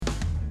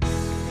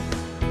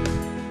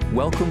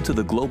Welcome to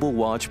the Global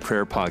Watch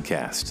Prayer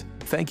Podcast.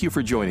 Thank you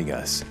for joining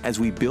us as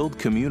we build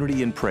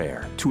community in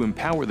prayer to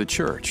empower the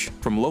church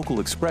from local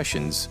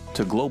expressions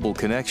to global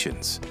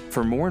connections.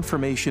 For more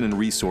information and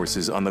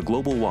resources on the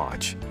Global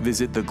Watch,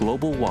 visit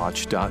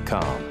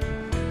theglobalwatch.com.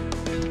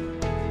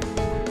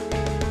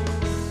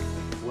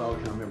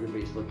 Welcome.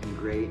 Everybody's looking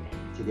great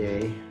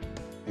today,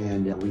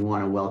 and we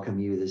want to welcome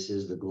you. This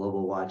is the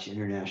Global Watch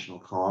International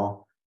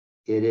Call.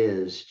 It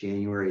is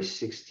January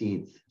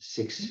 16th,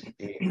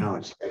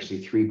 it's actually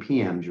 3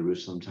 p.m.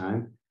 Jerusalem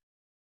time.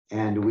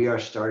 And we are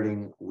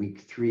starting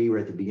week 3. We're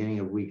at the beginning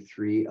of week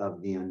 3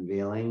 of the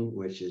Unveiling,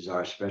 which is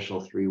our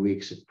special 3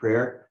 weeks of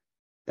prayer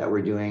that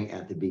we're doing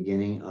at the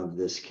beginning of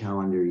this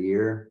calendar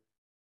year.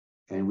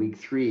 And week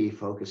 3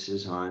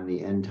 focuses on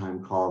the end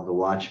time call of the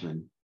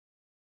watchman.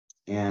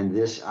 And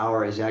this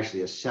hour is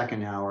actually a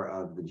second hour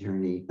of the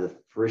journey. The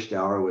first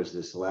hour was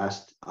this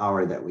last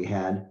hour that we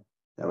had.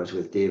 That was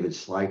with David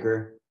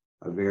Sliker,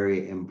 a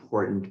very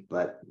important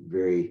but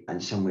very,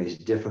 in some ways,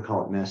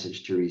 difficult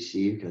message to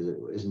receive because it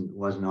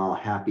wasn't all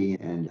happy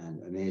and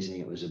amazing.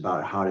 It was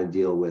about how to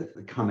deal with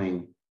the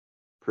coming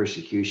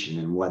persecution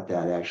and what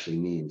that actually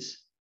means.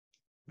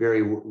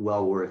 Very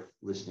well worth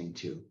listening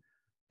to.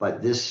 But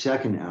in this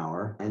second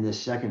hour,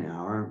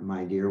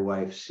 my dear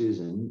wife,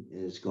 Susan,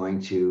 is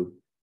going to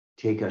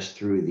take us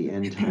through the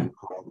end time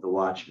call of the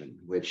watchman,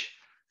 which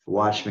the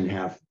watchmen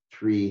have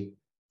 3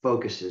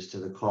 focuses to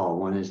the call.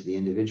 One is the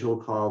individual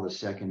call, the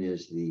second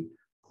is the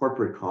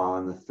corporate call,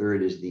 and the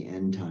third is the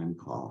end time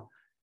call.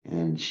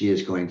 And she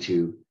is going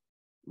to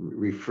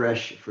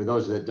refresh. For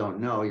those that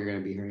don't know, you're going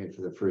to be hearing it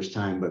for the first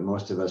time, but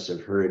most of us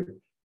have heard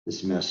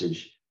this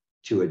message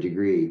to a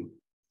degree.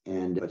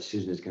 But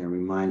Susan is going to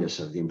remind us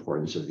of the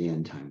importance of the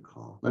end time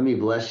call. Let me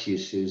bless you,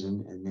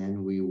 Susan, and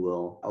then we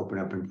will open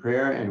up in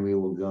prayer and we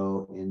will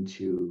go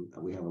into,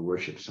 we have a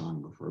worship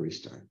song before we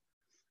start.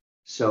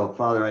 So,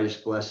 Father, I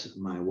just bless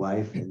my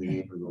wife in the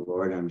name of the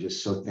Lord. I'm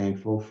just so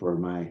thankful for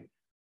my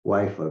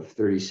wife of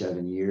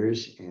 37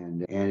 years,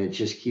 and it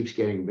just keeps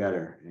getting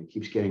better. And it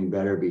keeps getting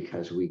better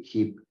because we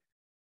keep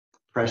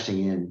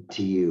pressing in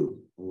to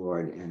you,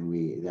 Lord,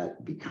 and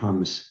that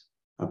becomes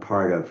a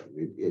part of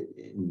it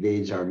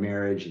invades our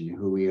marriage and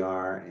who we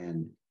are.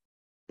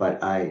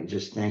 But I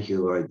just thank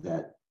you, Lord,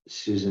 that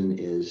Susan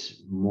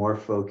is more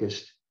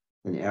focused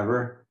than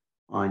ever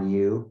on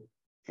you.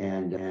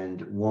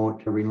 And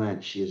won't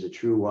relent. She is a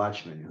true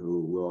watchman who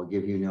will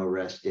give you no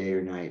rest day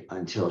or night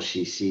until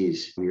she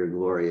sees your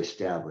glory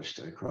established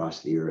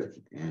across the earth.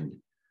 And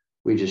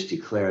we just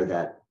declare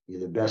that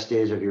the best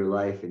days of your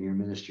life and your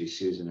ministry,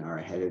 Susan, are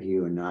ahead of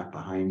you and not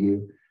behind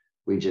you.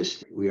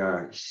 We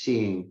are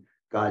seeing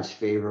God's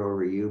favor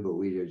over you, but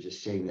we are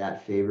just saying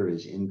that favor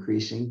is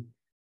increasing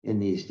in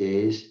these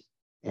days.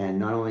 And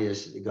not only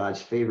is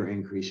God's favor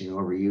increasing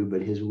over you,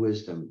 but his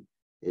wisdom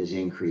is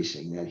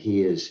increasing, that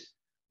he is,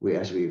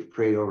 as we've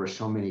prayed over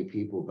so many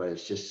people, but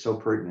it's just so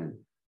pertinent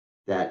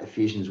that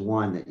Ephesians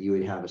 1, that you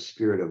would have a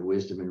spirit of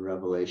wisdom and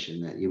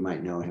revelation, that you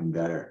might know him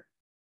better,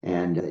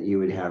 and that you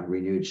would have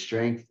renewed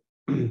strength,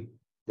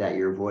 that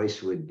your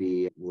voice would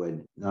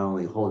not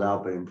only hold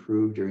out, but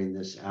improve during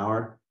this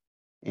hour.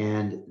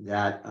 And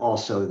that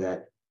also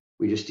that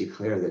we just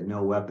declare that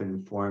no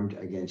weapon formed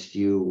against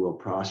you will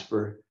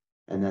prosper,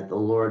 and that the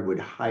Lord would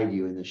hide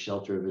you in the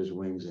shelter of his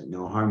wings, that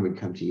no harm would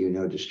come to you,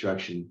 no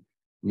destruction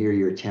near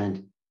your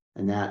tent.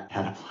 And that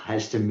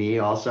applies to me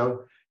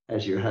also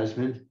as your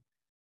husband,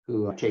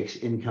 who takes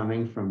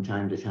incoming from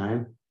time to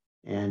time.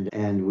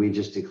 And we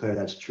just declare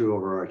that's true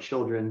over our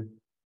children,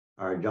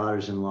 our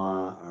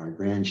daughters-in-law, our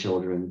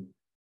grandchildren,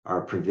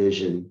 our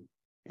provision.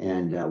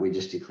 And we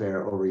just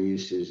declare over you,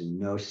 Susan,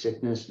 no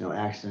sickness, no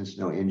accidents,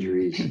 no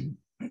injuries.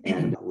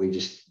 And we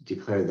just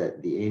declare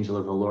that the angel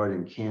of the Lord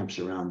encamps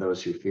around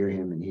those who fear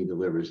him and he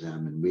delivers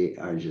them. And we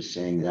are just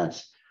saying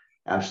that's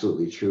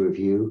absolutely true of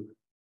you.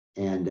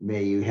 And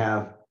may you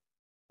have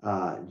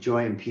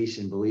joy and peace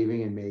in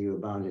believing, and may you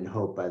abound in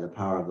hope by the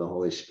power of the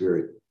Holy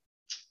Spirit.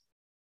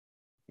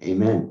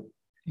 Amen.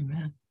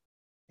 Amen.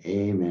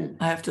 Amen.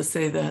 I have to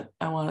say that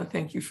I want to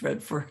thank you,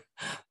 Fred, for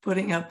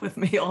putting up with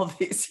me all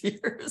these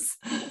years.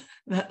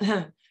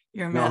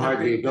 You're a man. No,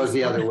 hardly. It goes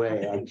the other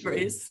way, actually.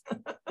 Grace.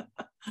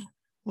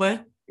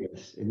 What?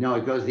 Yes. No,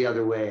 it goes the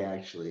other way,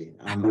 actually.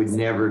 I would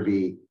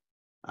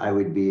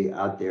be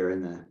out there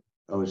in the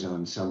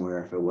ozone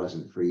somewhere if it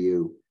wasn't for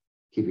you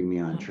keeping me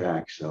on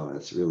track. So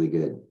that's really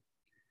good.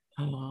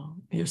 Oh,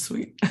 you're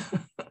sweet.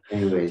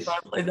 Anyways, So I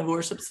play the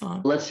worship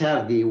song. Let's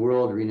have the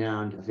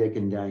world-renowned Vic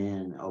and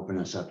Diane open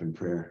us up in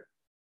prayer.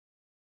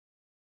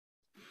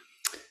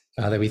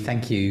 Father, we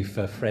thank you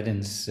for Fred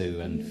and Sue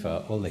and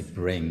for all they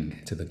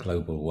bring to the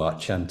Global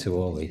Watch and to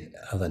all the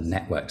other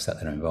networks that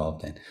they're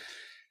involved in.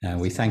 And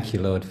we thank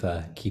you, Lord,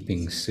 for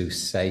keeping Sue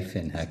safe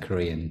in her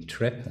Korean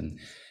trip and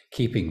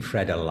keeping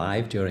Fred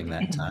alive during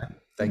that time.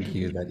 Thank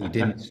you that he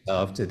didn't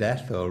starve to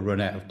death or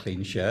run out of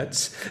clean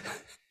shirts.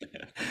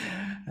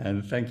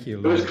 And thank you,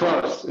 Lord. It was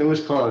close. It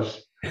was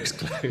close. It was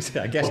close.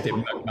 I guessed it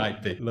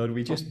might be. Lord,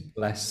 we just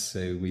bless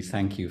Sue. We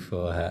thank you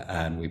for her,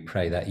 and we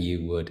pray that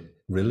you would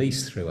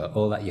release through her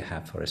all that you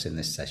have for us in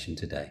this session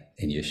today.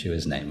 In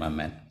Yeshua's name,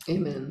 amen.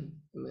 Amen.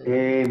 Amen.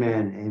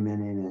 Amen.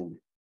 Amen. Amen.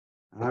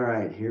 All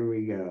right, here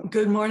we go.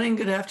 Good morning,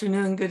 good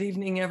afternoon, good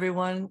evening,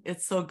 everyone.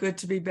 It's so good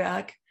to be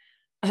back.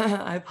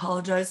 I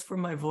apologize for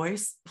my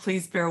voice.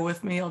 Please bear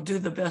with me. I'll do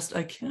the best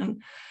I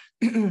can.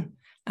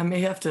 I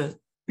may have to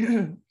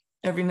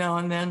every now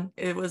and then.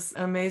 It was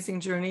an amazing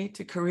journey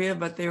to Korea,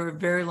 but they were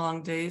very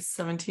long days,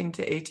 17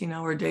 to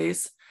 18-hour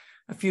days,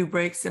 a few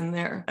breaks in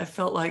there. I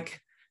felt like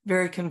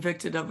very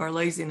convicted of our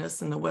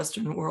laziness in the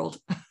Western world.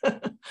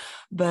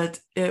 But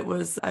it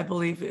was, I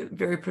believe, a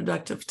very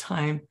productive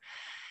time.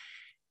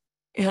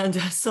 And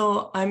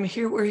so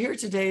we're here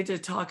today to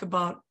talk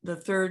about the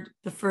third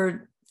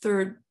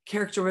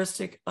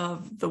characteristic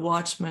of the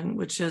watchman,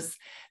 which is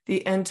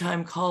the end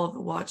time call of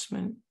the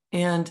watchman.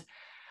 And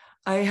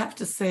I have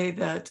to say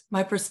that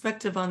my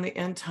perspective on the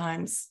end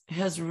times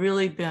has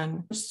really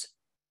been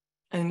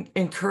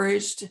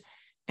encouraged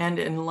and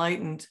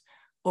enlightened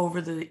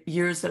over the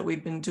years that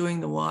we've been doing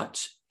the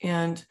watch.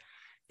 And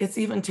it's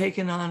even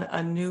taken on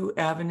a new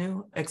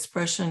avenue,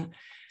 expression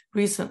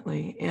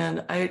recently.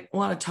 And I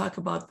want to talk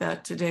about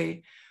that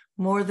today.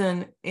 More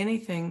than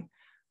anything,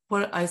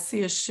 what I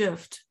see a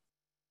shift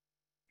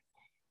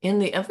in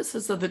the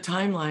emphasis of the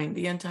timeline,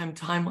 the end time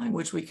timeline,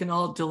 which we can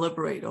all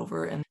deliberate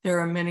over. And there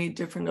are many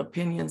different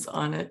opinions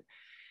on it.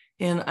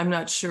 And I'm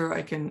not sure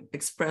I can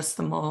express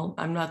them all.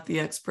 I'm not the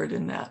expert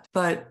in that.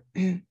 But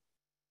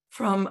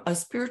from a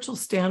spiritual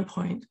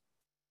standpoint,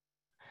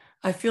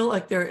 I feel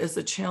like there is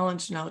a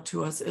challenge now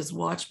to us as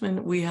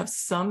watchmen. We have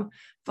some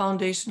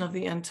foundation of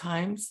the end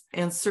times,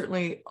 and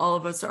certainly all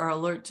of us are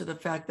alert to the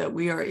fact that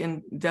we are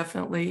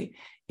definitely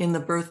in the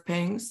birth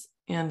pangs,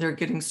 and they're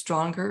getting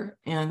stronger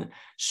and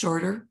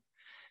shorter.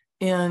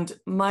 And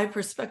my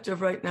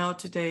perspective right now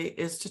today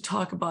is to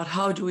talk about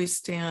how do we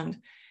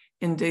stand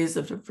in days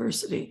of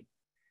adversity,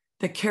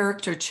 the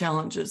character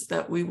challenges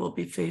that we will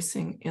be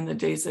facing in the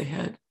days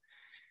ahead.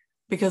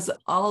 Because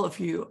all of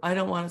you, I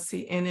don't want to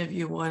see any of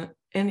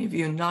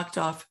you knocked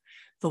off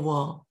the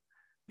wall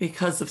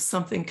because of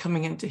something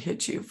coming in to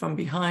hit you from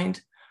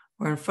behind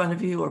or in front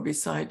of you or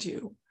beside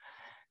you.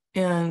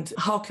 And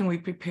how can we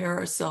prepare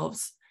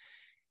ourselves?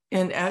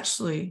 And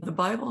actually, the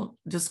Bible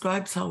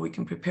describes how we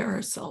can prepare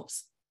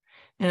ourselves.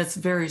 And it's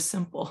very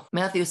simple.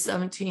 Matthew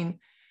 17:11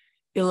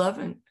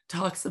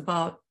 talks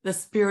about the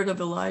spirit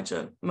of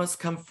Elijah must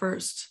come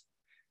first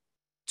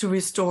to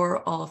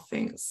restore all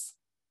things.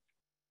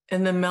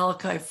 And then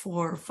Malachi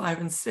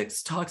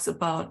 4:5-6 talks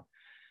about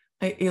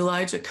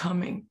Elijah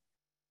coming,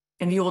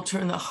 and he will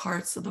turn the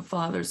hearts of the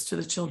fathers to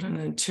the children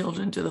and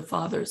children to the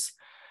fathers,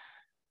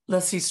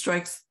 lest he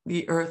strikes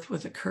the earth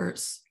with a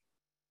curse.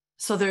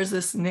 So there's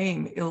this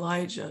name,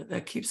 Elijah,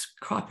 that keeps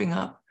cropping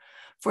up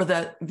for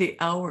the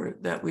hour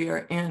that we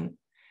are in.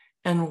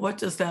 And what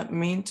does that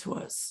mean to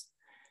us?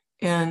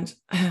 And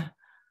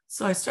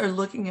so I started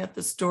looking at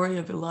the story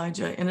of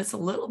Elijah, and it's a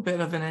little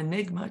bit of an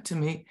enigma to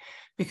me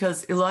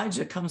because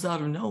Elijah comes out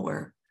of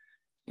nowhere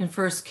in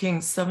 1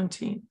 Kings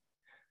 17.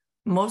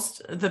 Most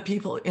of the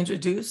people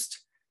introduced,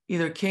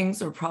 either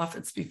kings or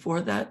prophets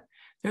before that,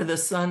 they're the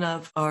son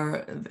of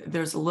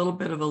there's a little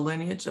bit of a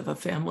lineage, of a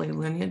family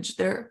lineage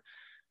there,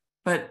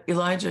 but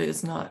Elijah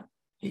is not.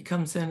 He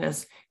comes in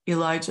as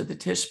Elijah the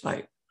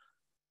Tishbite.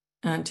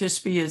 And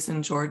Tishbe is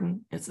in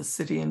Jordan. It's a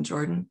city in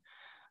Jordan.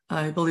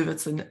 I believe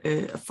it's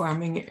a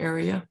farming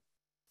area.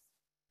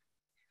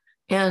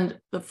 And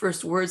the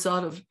first words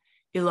out of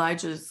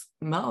Elijah's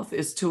mouth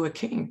is to a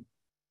king.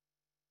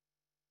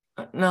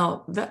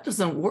 Now, that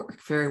doesn't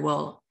work very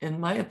well, in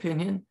my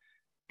opinion.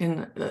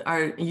 In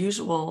our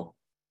usual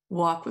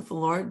walk with the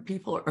Lord,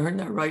 people earn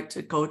their right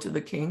to go to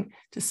the king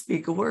to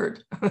speak a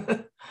word.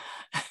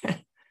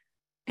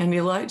 And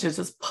Elijah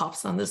just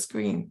pops on the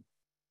screen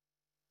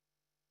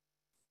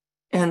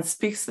and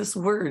speaks this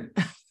word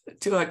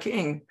to a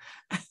king.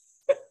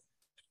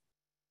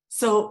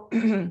 So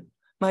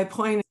my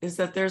point is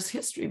that there's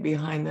history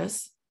behind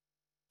this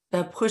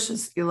that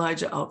pushes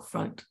Elijah out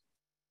front.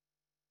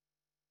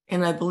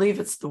 And I believe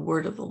it's the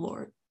word of the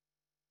Lord.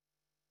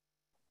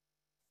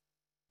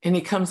 And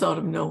he comes out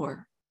of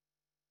nowhere.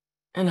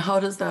 And how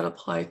does that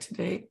apply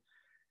today?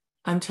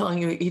 I'm telling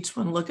you, each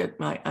one, look at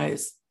my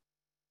eyes.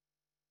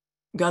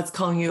 God's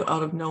calling you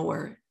out of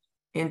nowhere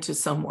into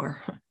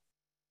somewhere,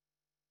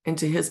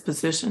 into his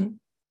position,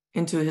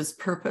 into his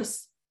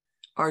purpose.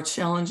 Our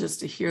challenge is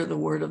to hear the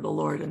word of the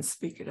Lord and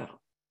speak it out.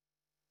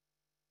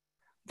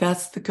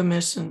 That's the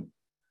commission,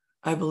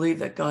 I believe,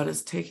 that God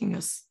is taking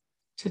us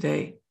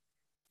today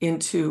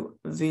into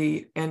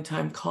the end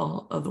time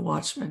call of the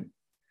watchman.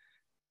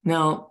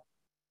 Now,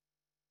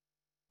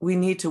 we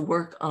need to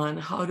work on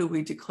how do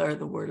we declare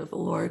the word of the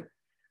Lord,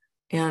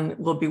 and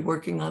we'll be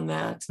working on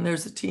that. And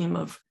there's a team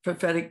of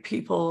prophetic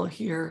people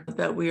here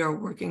that we are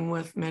working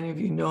with. Many of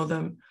you know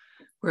them.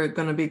 We're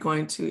going to be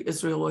going to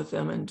Israel with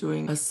them and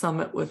doing a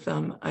summit with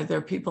them.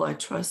 They're people I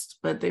trust,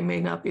 but they may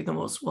not be the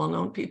most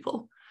well-known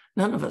people.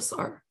 None of us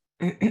are.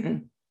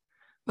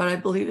 But I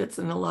believe it's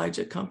an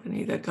Elijah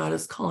company that God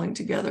is calling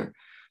together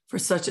for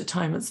such a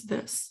time as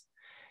this.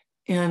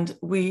 And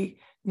we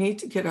need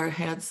to get our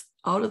heads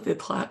out of the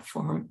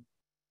platform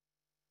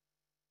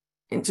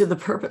into the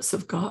purpose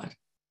of God.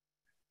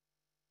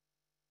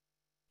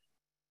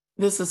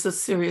 This is a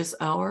serious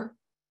hour,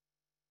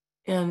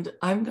 and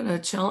I'm going to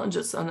challenge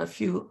us on a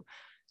few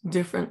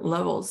different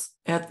levels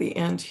at the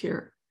end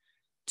here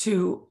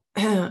to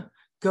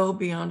go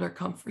beyond our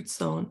comfort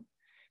zone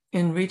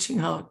in reaching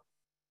out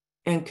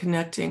and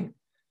connecting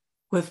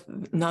with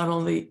not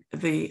only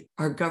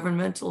our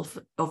governmental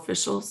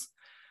officials,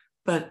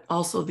 but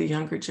also the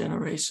younger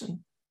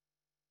generation.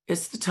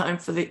 It's the time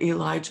for the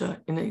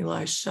Elijah and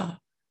Elisha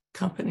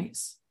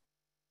companies.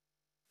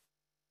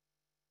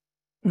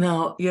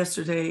 Now,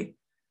 yesterday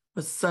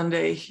was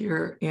Sunday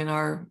here in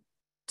our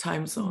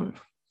time zone,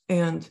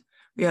 and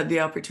we had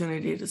the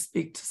opportunity to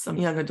speak to some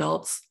young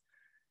adults.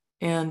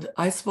 And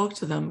I spoke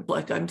to them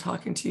like I'm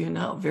talking to you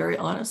now, very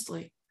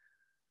honestly.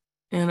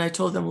 And I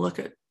told them, look,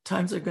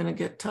 times are going to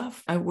get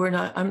tough.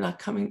 I'm not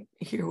coming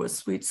here with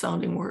sweet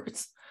sounding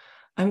words.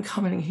 I'm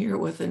coming here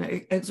with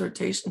an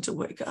exhortation to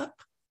wake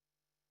up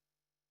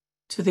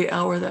to the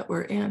hour that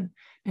we're in.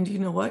 And you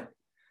know what?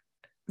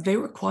 They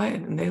were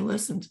quiet and they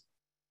listened.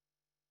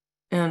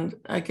 And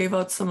I gave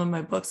out some of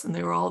my books, and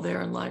they were all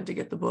there in line to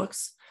get the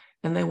books,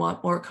 and they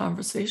want more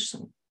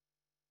conversation.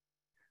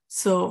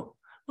 So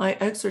my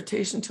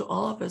exhortation to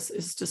all of us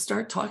is to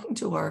start talking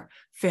to our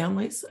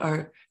families,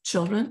 our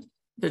children,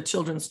 the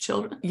children's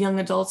children, young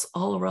adults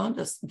all around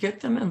us.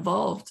 Get them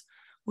involved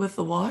with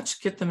the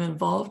watch, get them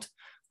involved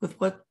with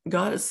what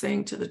God is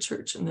saying to the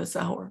church in this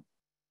hour.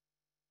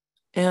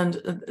 And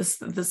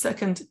the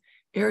second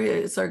area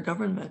is our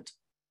government,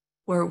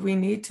 where we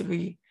need to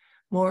be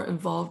more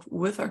involved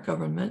with our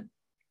government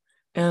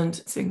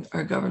and seeing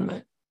our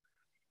government.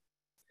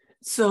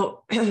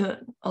 So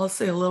I'll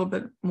say a little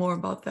bit more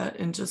about that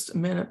in just a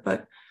minute,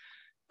 but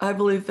I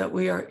believe that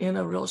we are in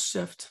a real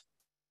shift,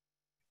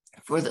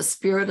 for the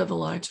spirit of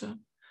Elijah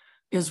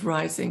is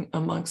rising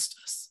amongst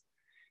us.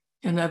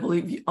 And I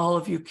believe all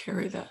of you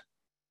carry that.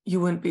 You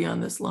wouldn't be on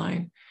this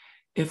line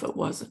if it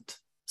wasn't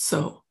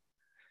so.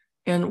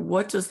 And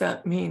what does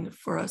that mean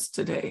for us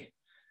today?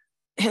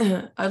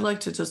 I'd like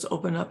to just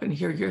open up and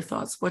hear your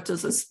thoughts. What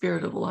does the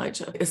spirit of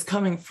Elijah is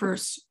coming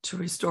first to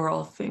restore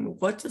all things?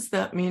 What does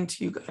that mean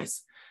to you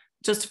guys?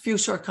 Just a few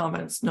short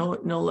comments, no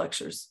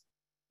lectures.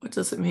 What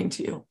does it mean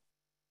to you?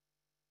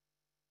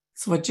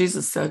 It's what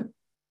Jesus said.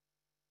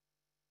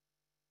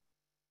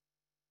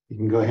 You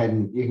can go ahead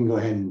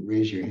and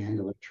raise your hand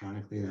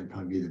electronically. That'd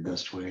probably be the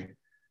best way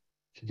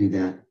to do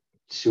that.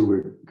 So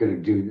we're going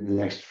to do the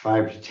next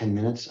 5 to 10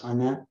 minutes on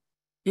that.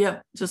 Yeah,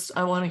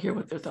 I want to hear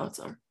what their thoughts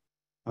are.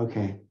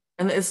 Okay.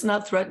 And it's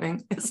not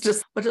threatening. It's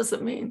just, what does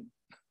it mean?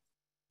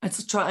 I'm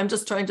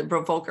just trying to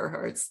provoke our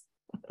hearts.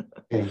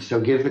 Okay, so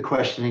give the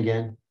question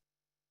again.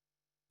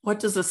 What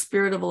does the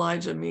spirit of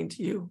Elijah mean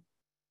to you?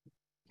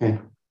 Okay.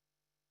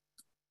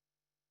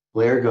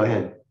 Blair, go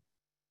ahead.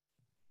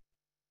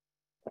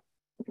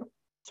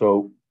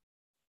 So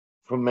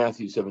from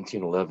Matthew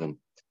 17:11,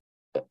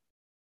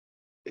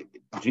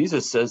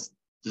 Jesus says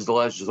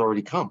Elijah's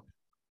already come.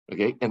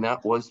 Okay, and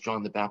that was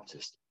John the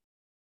Baptist.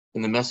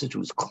 And the message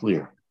was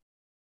clear.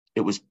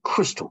 It was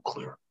crystal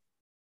clear.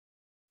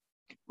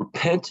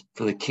 Repent,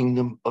 for the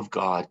kingdom of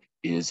God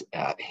is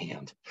at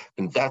hand.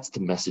 And that's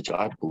the message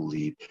I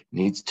believe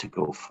needs to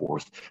go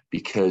forth,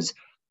 because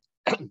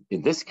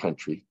in this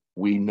country,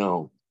 we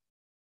know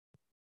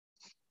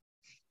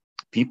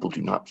people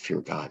do not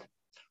fear God.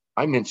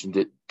 I mentioned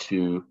it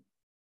to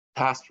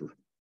Pastor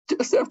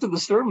just after the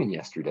sermon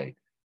yesterday,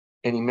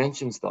 and he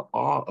mentions the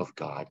awe of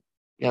God.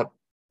 Yeah,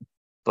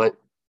 but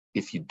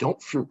if you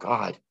don't fear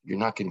God, you're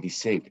not going to be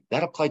saved.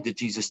 That applied to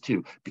Jesus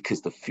too,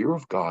 because the fear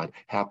of God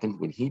happened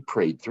when he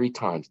prayed 3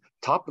 times,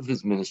 top of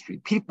his ministry.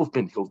 People have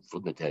been healed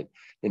from the dead.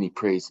 Then he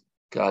prays,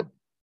 God,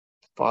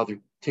 Father,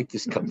 take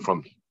this cup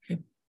from me.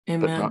 Amen.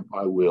 But not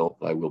my will,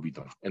 thy will be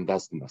done. And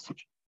that's the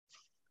message.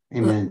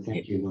 Amen.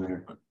 Thank you,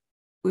 Blair.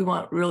 We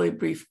want really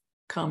brief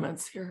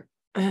comments here.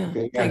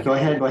 Okay, yeah, go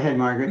ahead,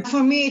 Margaret.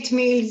 For me, it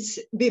means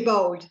be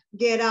bold,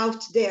 get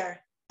out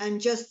there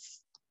and just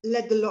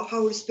let the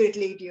Holy Spirit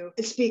lead you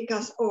and speak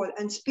us all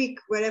and speak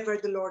wherever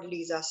the Lord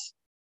leads us.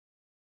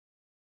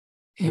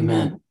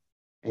 Amen.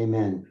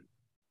 Amen.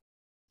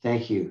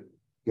 Thank you.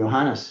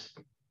 Johannes.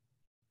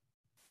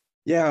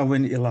 Yeah,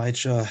 when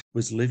Elijah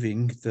was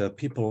living, the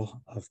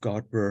people of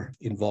God were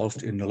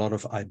involved in a lot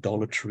of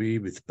idolatry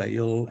with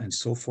Baal and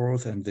so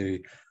forth, and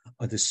they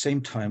at the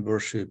same time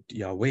worshipped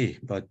Yahweh.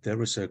 But there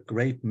was a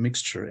great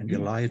mixture, and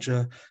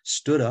Elijah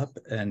stood up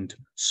and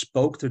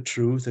spoke the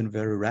truth in a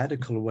very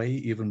radical way,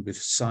 even with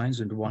signs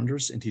and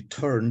wonders, and he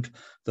turned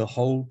the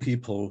whole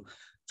people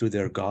to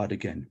their God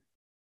again.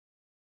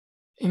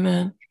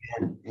 Amen.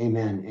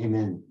 Amen.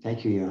 Amen.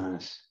 Thank you,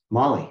 Johannes.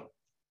 Molly.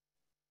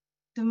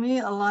 To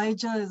me,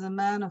 Elijah is a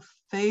man of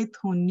faith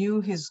who knew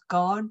his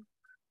God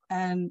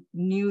and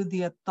knew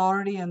the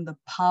authority and the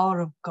power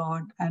of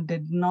God and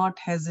did not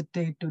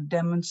hesitate to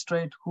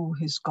demonstrate who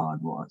his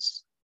God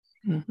was.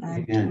 Mm-hmm.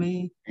 And to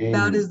me,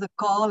 that is the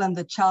call and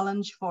the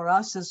challenge for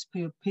us as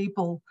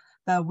people,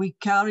 that we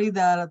carry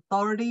that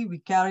authority, we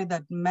carry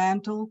that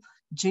mantle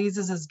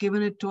Jesus has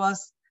given it to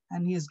us,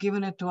 and he has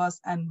given it to us,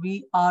 and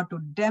we are to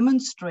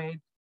demonstrate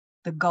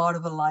the God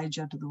of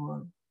Elijah to the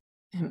world.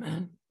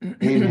 Amen.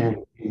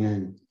 Amen.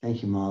 Amen.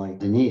 Thank you, Molly.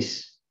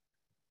 Denise.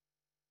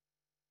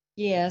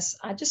 Yes,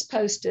 I just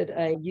posted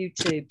a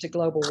YouTube to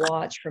Global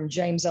Watch from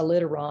James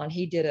Aliteron.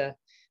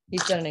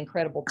 He's done an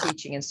incredible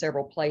teaching in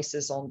several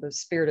places on the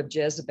spirit of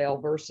Jezebel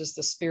versus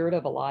the spirit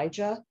of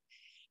Elijah.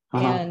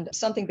 And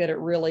something that it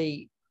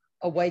really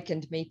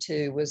awakened me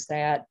to was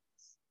that,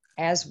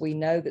 as we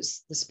know, that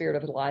the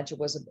spirit of Elijah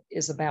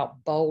is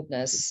about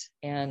boldness.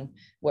 And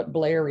what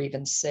Blair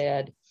even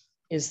said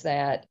is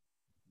that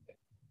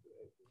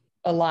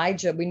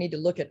Elijah, we need to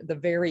look at the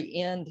very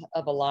end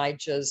of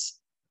Elijah's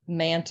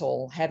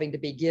mantle having to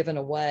be given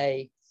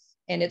away.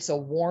 And it's a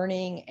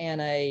warning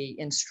and a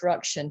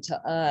instruction to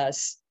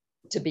us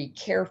to be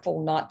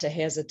careful, not to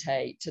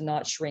hesitate, to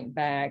not shrink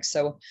back.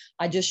 So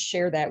I just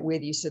share that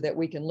with you so that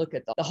we can look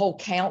at the whole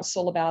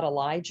counsel about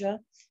Elijah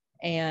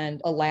and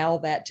allow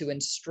that to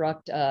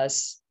instruct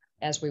us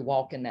as we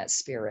walk in that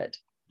spirit.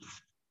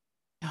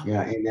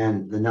 Yeah,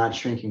 amen. The not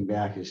shrinking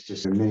back is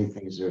just, there are many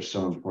things that are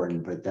so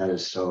important, but that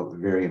is so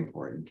very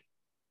important.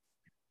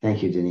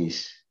 Thank you,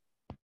 Denise.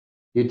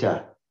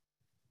 Yuta.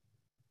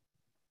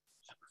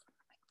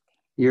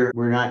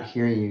 We're not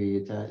hearing you,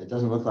 Yuta. It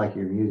doesn't look like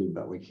you're muted,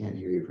 but we can't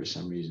hear you for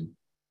some reason.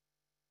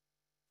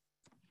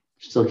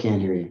 Still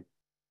can't hear you.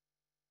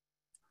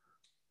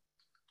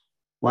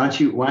 Why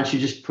don't you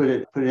just put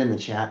it in the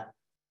chat?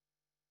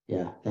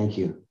 Yeah, thank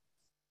you.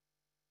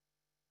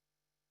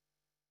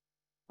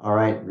 All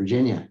right,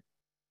 Virginia.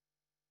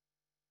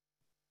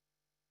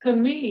 For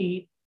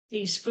me,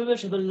 the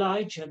spirit of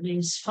Elijah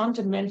means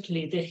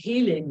fundamentally the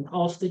healing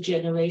of the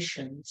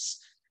generations.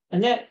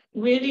 And that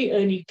really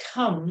only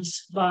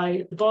comes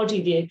by the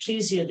body, the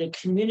ecclesia, the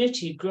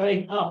community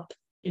growing up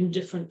in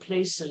different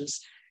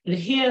places. And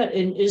here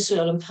in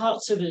Israel and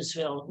parts of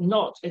Israel,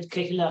 not at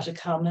Kehilat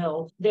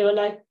Carmel, they were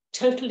like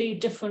totally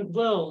different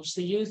worlds.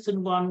 The youth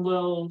in one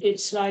world,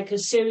 it's like a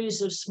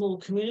series of small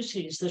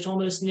communities that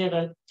almost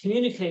never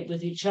communicate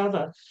with each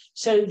other.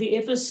 So the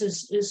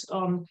emphasis is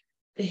on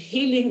the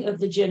healing of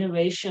the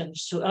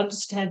generations, to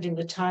understanding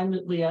the time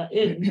that we are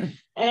in,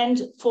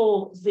 and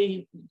for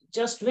the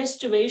just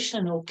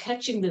restoration or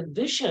catching the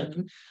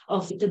vision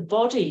of the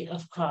body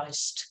of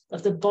Christ,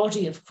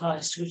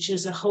 which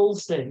is a whole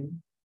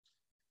thing.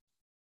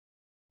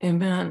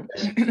 Amen.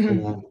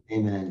 Amen.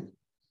 Amen.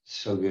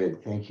 So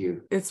good. Thank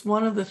you. It's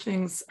one of the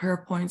things,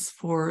 prayer points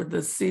for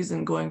the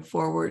season going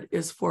forward,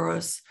 is for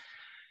us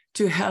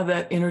to have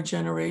that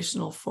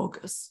intergenerational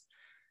focus.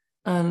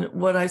 And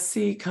what I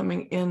see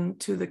coming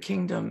into the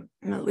kingdom,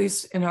 at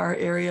least in our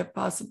area,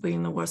 possibly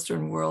in the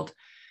Western world,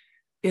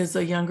 is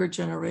a younger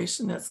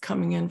generation that's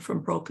coming in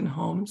from broken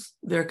homes.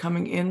 They're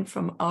coming in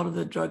from out of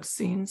the drug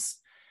scenes.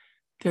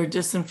 They're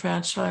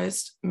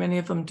disenfranchised. Many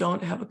of them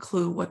don't have a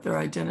clue what their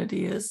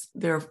identity is.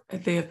 They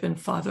have been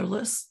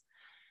fatherless.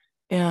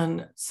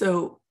 And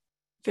so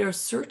they're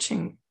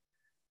searching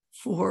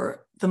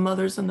for the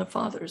mothers and the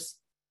fathers.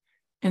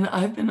 And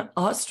I've been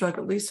awestruck,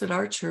 at least at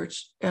our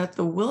church, at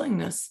the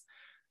willingness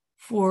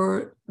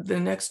for the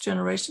next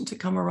generation to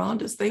come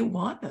around us. They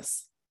want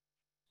us.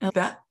 And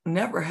that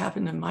never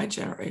happened in my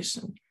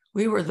generation.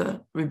 We were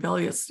the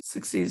rebellious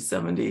 60s,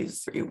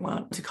 70s, if you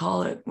want to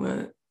call it,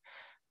 the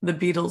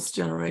Beatles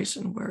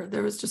generation, where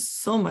there was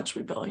just so much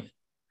rebellion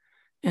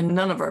and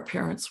none of our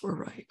parents were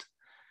right.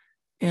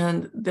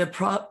 And the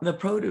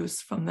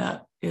produce from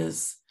that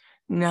is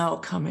now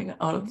coming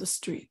out of the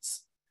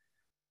streets.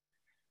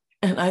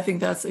 And I think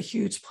that's a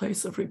huge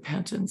place of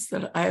repentance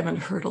that I haven't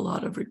heard a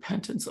lot of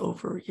repentance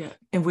over yet.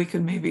 And we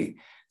could maybe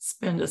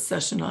spend a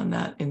session on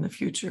that in the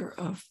future,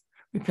 of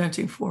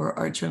repenting for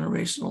our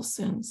generational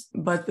sins.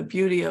 But the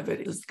beauty of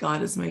it is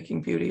God is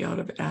making beauty out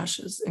of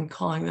ashes and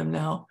calling them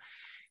now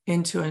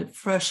into a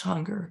fresh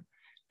hunger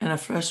and a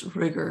fresh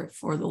rigor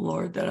for the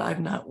Lord that I've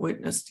not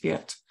witnessed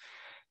yet.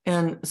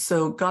 And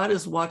so God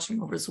is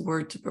watching over his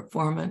word to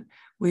perform it.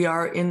 We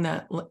are in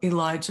that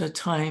Elijah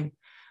time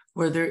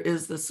where there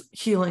is this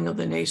healing of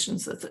the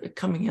nations that's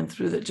coming in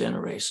through the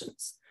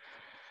generations.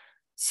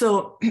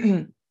 So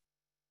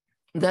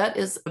that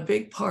is a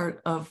big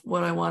part of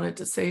what I wanted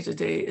to say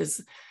today,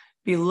 is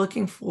be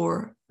looking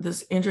for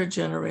this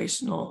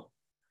intergenerational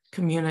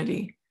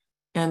community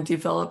and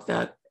develop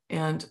that.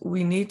 And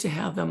we need to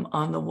have them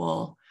on the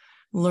wall,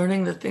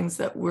 learning the things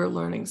that we're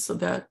learning, so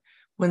that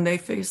when they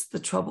face the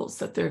troubles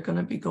that they're going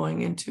to be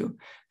going into,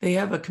 they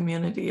have a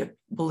community of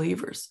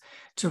believers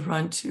to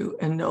run to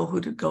and know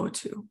who to go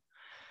to.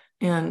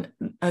 And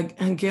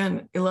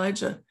again,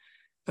 Elijah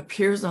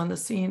appears on the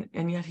scene,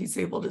 and yet he's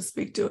able to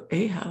speak to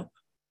Ahab.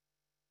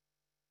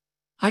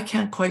 I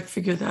can't quite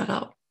figure that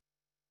out,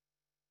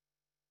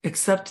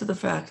 except to the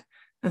fact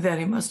that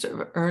he must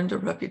have earned a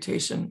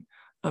reputation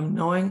of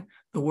knowing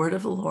the word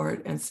of the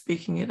Lord and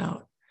speaking it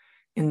out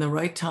in the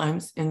right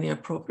times, in the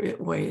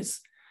appropriate ways,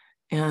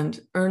 and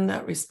earn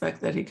that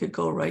respect that he could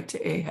go right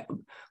to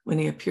Ahab when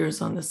he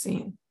appears on the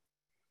scene.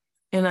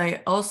 And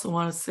I also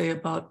want to say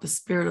about the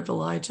spirit of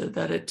Elijah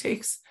that it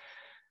takes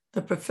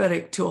the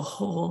prophetic to a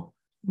whole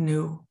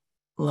new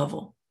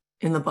level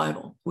in the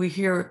Bible. We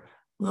hear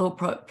little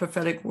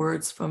prophetic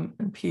words from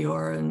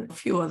Peor and a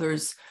few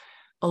others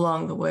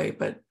along the way,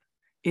 but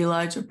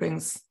Elijah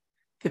brings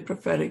the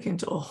prophetic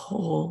into a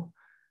whole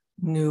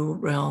new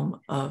realm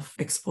of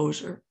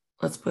exposure.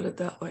 Let's put it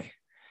that way.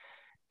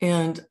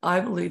 And I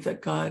believe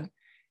that God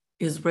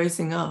is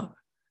raising up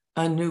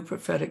a new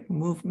prophetic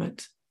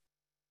movement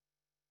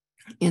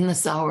in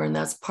this hour. And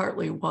that's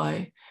partly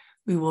why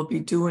we will be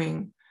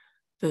doing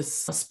this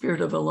Spirit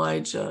of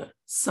Elijah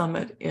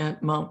summit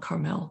at Mount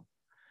Carmel.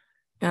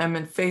 And I'm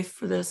in faith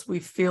for this. We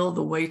feel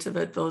the weight of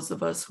it, those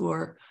of us who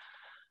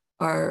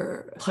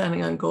are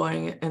planning on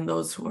going and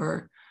those who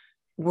are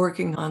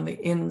working on the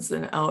ins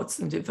and outs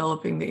and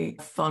developing the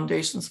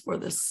foundations for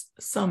this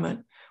summit.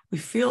 We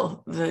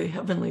feel the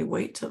heavenly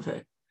weight of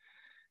it.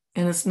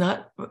 And it's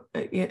not,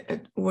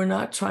 we're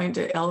not trying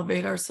to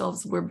elevate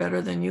ourselves, we're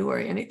better than you or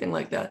anything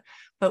like that,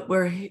 but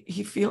we're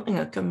feeling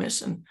a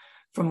commission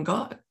from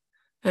God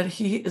that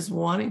he is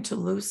wanting to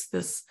loose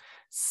this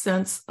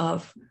sense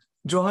of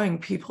drawing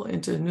people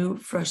into a new,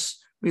 fresh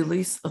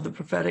release of the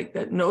prophetic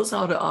that knows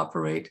how to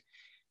operate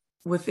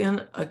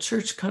within a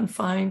church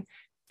confine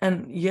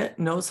and yet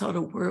knows how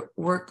to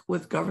work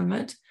with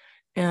government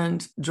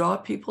and draw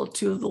people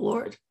to the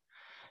Lord.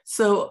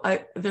 So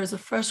there's a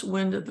fresh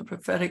wind of the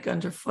prophetic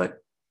underfoot,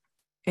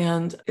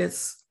 and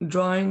it's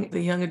drawing the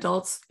young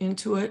adults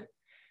into it,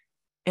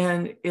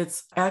 and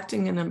it's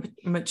acting in a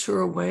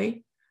mature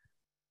way.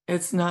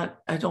 It's not,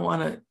 I don't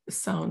want to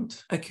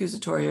sound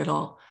accusatory at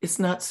all. It's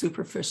not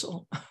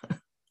superficial.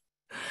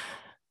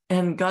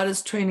 And God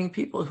is training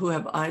people who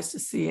have eyes to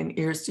see and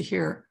ears to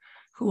hear,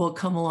 who will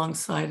come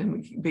alongside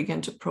and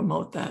begin to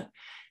promote that.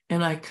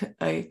 And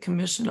I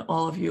commission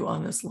all of you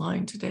on this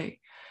line today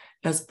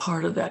as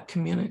part of that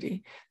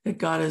community that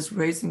God is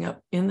raising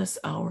up in this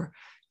hour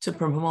to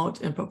promote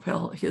and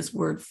propel his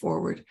word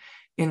forward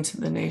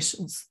into the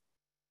nations.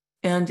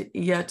 And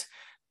yet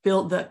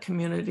build that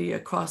community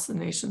across the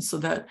nation so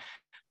that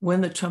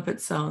when the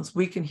trumpet sounds,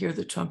 we can hear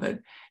the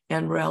trumpet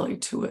and rally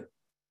to it.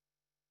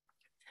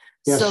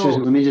 Yeah, So,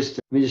 Susan, let me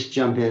just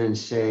jump in and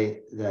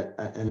say that,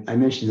 and I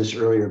mentioned this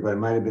earlier, but it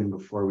might have been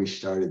before we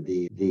started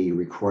the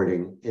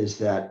recording, is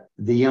that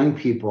the young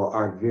people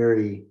are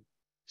very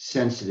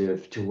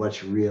sensitive to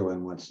what's real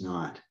and what's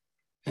not.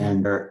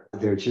 And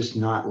they're just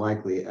not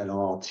likely at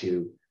all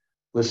to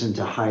listen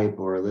to hype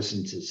or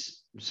listen to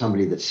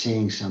somebody that's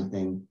saying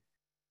something,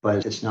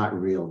 but it's not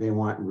real. They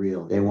want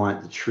real. They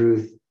want the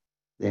truth.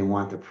 They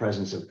want the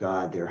presence of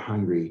God. They're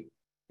hungry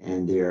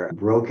and they're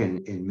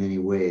broken in many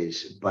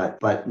ways,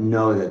 but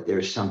know that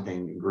there's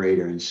something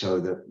greater. And so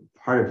the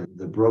part of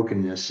the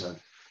brokenness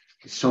of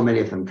so many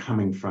of them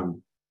coming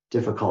from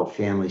difficult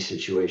family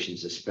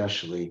situations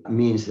especially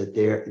means that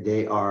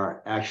they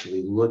are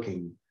actually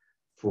looking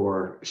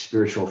for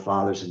spiritual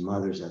fathers and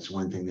mothers. That's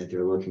one thing that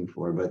they're looking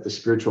for. But the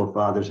spiritual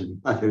fathers and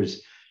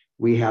mothers,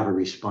 we have a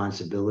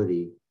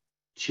responsibility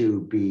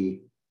to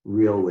be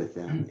real with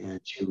them and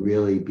to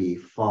really be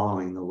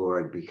following the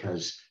Lord,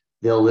 because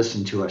they'll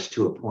listen to us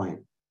to a point,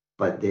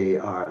 but they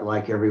are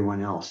like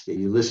everyone else.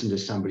 You listen to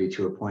somebody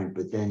to a point,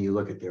 but then you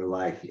look at their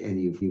life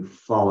and you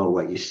follow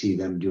what you see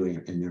them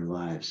doing in their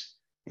lives.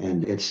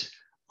 And it's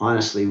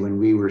honestly, when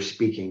we were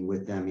speaking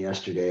with them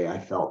yesterday, I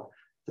felt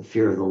the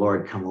fear of the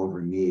Lord come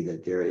over me,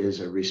 that there is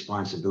a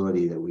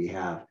responsibility that we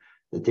have,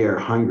 that they're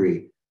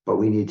hungry, but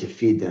we need to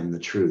feed them the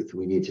truth.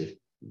 We need to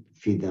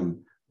feed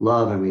them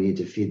love, and we need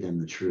to feed them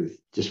the truth.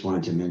 Just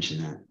wanted to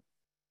mention that.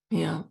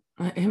 Yeah,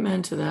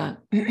 amen to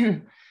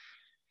that.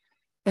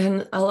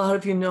 And a lot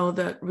of you know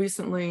that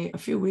recently, a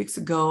few weeks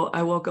ago,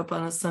 I woke up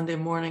on a Sunday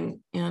morning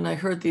and I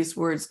heard these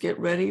words, "Get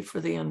ready for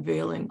the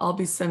unveiling." I'll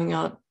be sending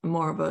out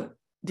more of a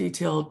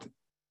detailed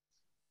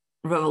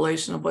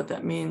revelation of what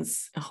that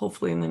means,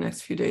 hopefully in the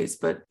next few days.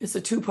 But it's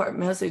a two-part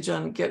message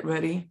on get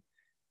ready.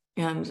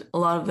 And a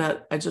lot of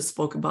that I just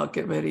spoke about,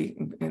 get ready.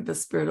 The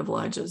Spirit of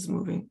Elijah is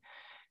moving.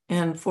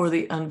 And for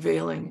the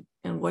unveiling,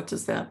 and what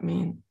does that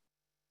mean?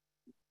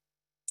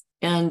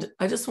 And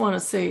I just want to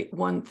say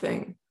one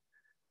thing,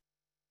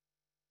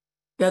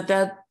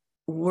 that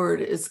word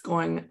is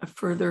going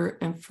further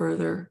and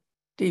further,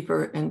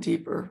 deeper and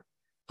deeper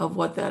of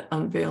what that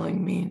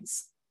unveiling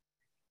means.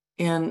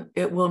 And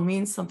it will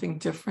mean something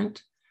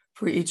different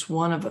for each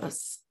one of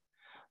us.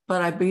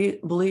 But I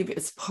believe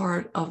it's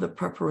part of the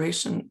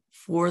preparation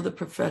for the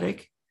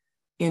prophetic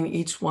in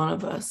each one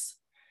of us.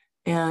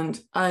 And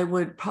I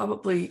would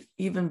probably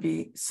even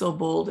be so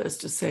bold as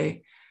to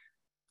say,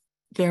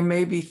 there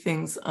may be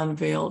things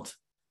unveiled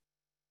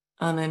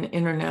on an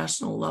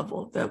international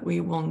level that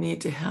we will need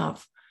to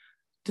have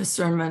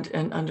discernment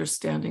and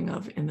understanding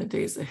of in the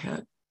days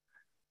ahead.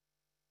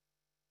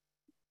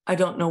 I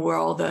don't know where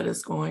all that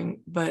is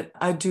going, but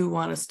I do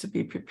want us to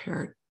be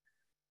prepared.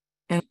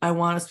 And I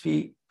want us to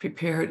be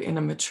prepared in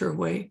a mature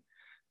way,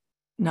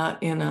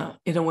 not in a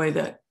way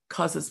that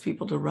causes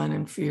people to run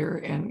in fear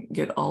and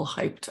get all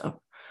hyped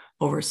up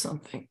over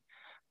something.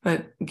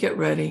 But get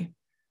ready.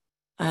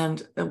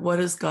 And what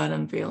is God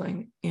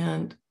unveiling?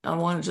 And I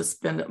want to just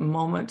spend a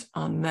moment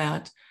on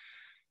that.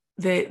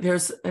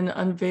 there's an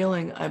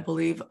unveiling, I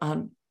believe,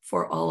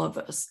 for all of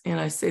us. And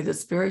I say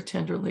this very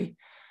tenderly,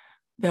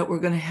 that we're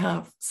going to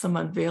have some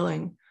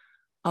unveiling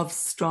of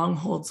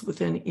strongholds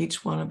within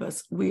each one of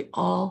us. We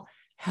all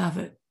have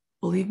it,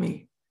 believe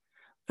me.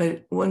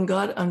 But when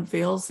God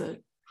unveils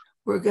it,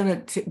 we're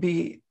going to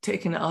be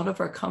taken out of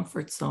our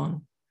comfort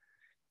zone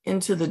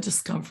into the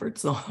discomfort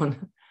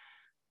zone,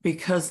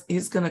 because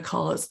he's going to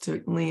call us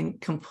to lean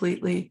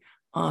completely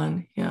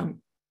on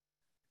him.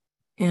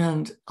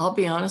 And I'll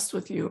be honest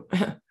with you,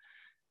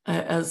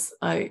 as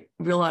I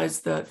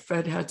realized that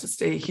Fred had to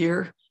stay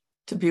here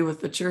to be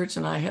with the church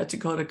and I had to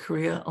go to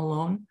Korea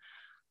alone,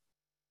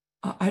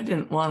 I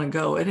didn't want to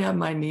go. It had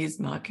my knees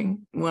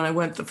knocking. When I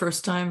went the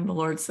first time, the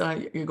Lord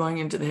said, "You're going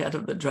into the head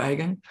of the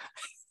dragon."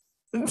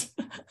 And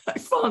I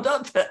found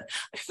out that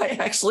I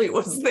actually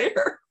was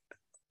there.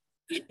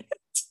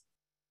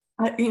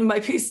 My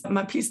peace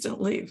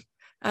didn't leave.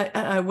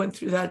 I went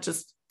through that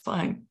just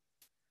fine.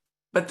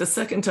 But the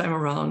second time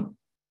around,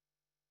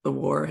 the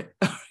war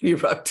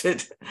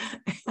erupted.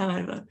 And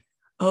I thought,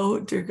 oh,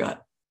 dear God,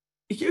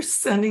 you're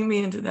sending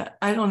me into that.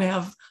 I don't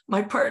have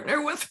my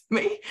partner with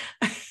me.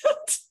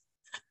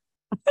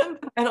 And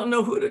I don't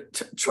know who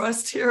to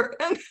trust here.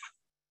 And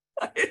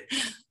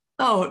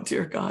oh,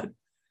 dear God.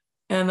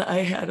 And I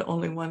had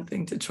only one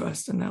thing to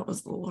trust, and that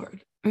was the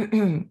Lord.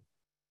 And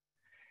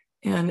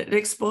it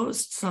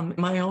exposed some of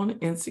my own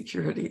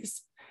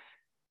insecurities.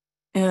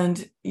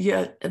 And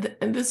yet,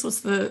 and this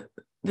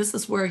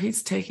is where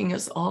he's taking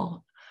us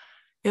all.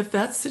 If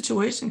that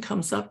situation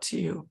comes up to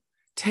you,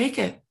 take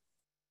it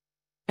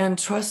and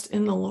trust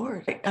in the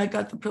Lord. I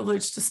got the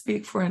privilege to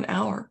speak for an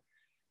hour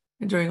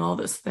during all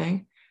this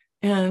thing.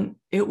 And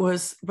it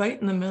was right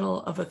in the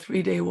middle of a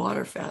 3-day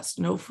water fast,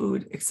 no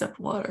food except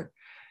water.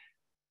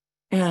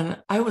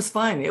 And I was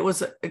fine. It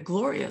was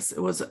glorious. It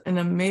was an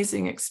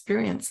amazing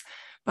experience.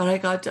 But I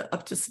got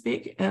up to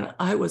speak and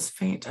I was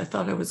faint. I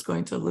thought I was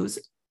going to lose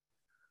it.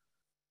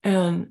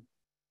 And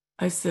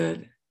I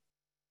said,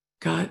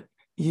 God,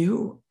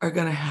 you are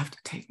going to have to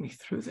take me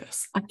through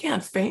this. I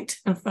can't faint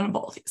in front of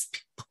all these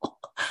people.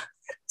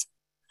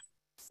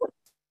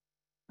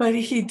 But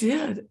he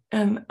did.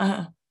 And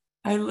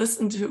I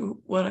listened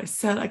to what I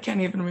said. I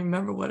can't even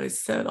remember what I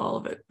said, all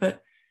of it,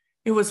 but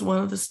it was one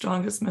of the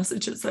strongest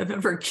messages I've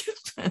ever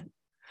given.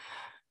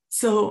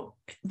 So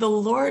the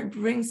Lord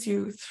brings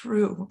you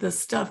through this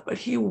stuff, but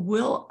he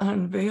will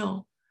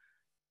unveil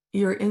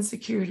your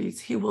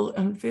insecurities. He will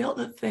unveil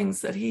the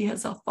things that he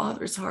has a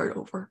father's heart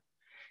over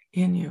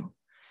in you.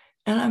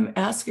 And I'm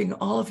asking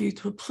all of you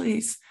to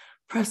please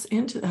press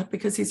into that,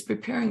 because he's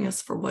preparing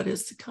us for what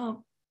is to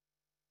come.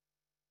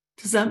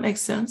 Does that make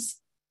sense?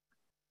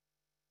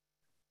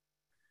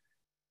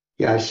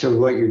 Yeah, so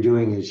what you're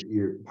doing is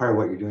part of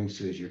what you're doing,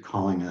 Sue, is you're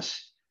calling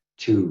us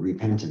to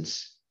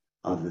repentance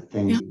of the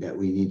things that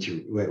we need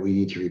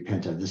to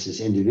repent of. This is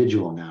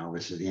individual now.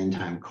 This is the end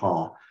time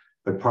call.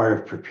 But part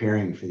of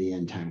preparing for the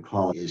end time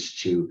call is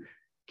to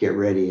get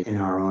ready in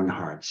our own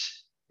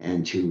hearts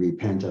and to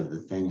repent of the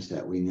things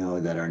that we know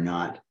that are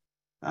not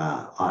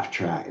off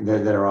track,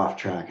 that are off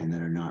track and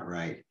that are not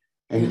right.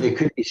 And it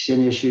could be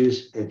sin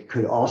issues. It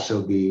could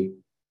also be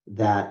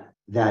that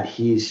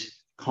he's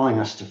calling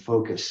us to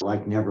focus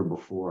like never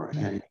before.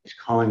 And he's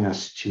calling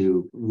us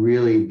to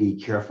really be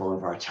careful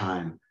of our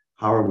time.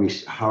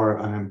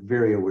 I'm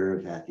very aware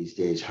of that these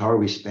days. How are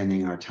we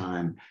spending our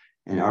time?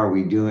 And are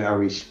we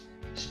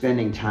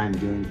spending time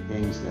doing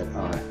things that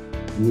are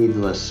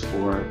needless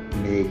or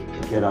may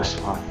get us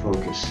off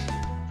focus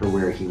for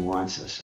where he wants us?